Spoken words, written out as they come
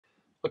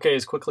Okay,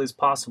 as quickly as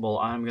possible,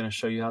 I'm going to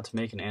show you how to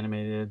make an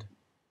animated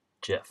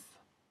GIF.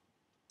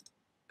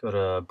 Go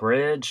to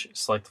Bridge,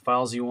 select the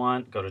files you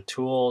want, go to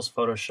Tools,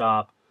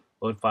 Photoshop,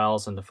 load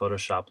files into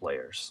Photoshop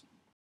layers.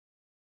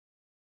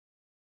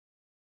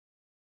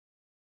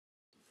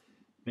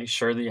 Make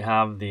sure that you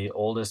have the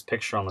oldest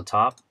picture on the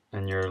top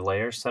and your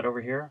layer set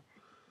over here.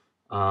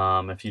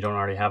 If you don't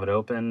already have it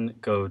open,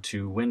 go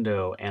to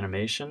Window,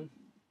 Animation.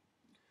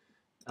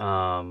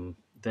 Then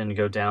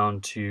go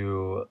down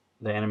to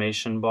the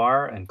animation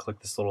bar and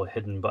click this little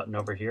hidden button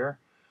over here.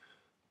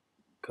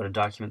 Go to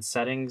Document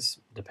Settings.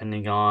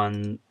 Depending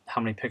on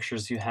how many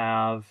pictures you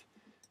have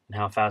and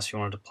how fast you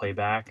want it to play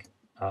back,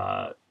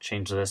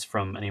 change this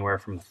from anywhere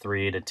from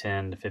 3 to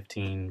 10 to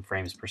 15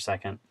 frames per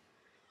second.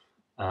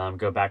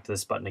 Go back to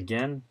this button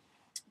again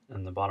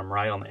in the bottom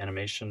right on the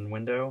animation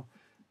window.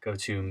 Go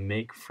to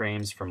Make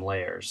Frames from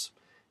Layers.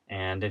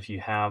 And if you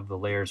have the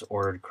layers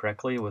ordered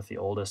correctly with the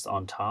oldest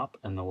on top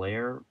in the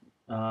layer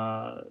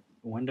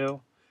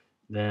window,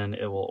 then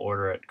it will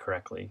order it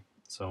correctly.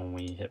 So when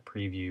we hit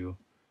preview,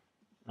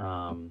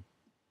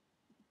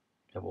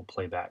 it will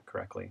play back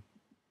correctly.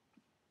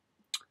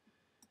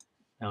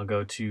 Now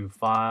go to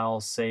File,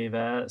 Save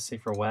As,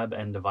 Save for Web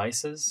and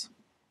Devices.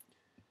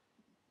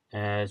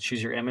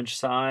 Choose your image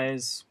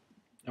size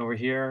over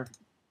here,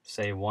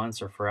 save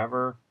once or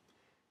forever,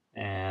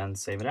 and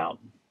save it out.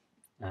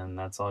 And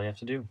that's all you have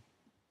to do.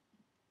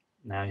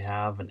 Now you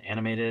have an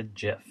animated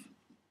GIF.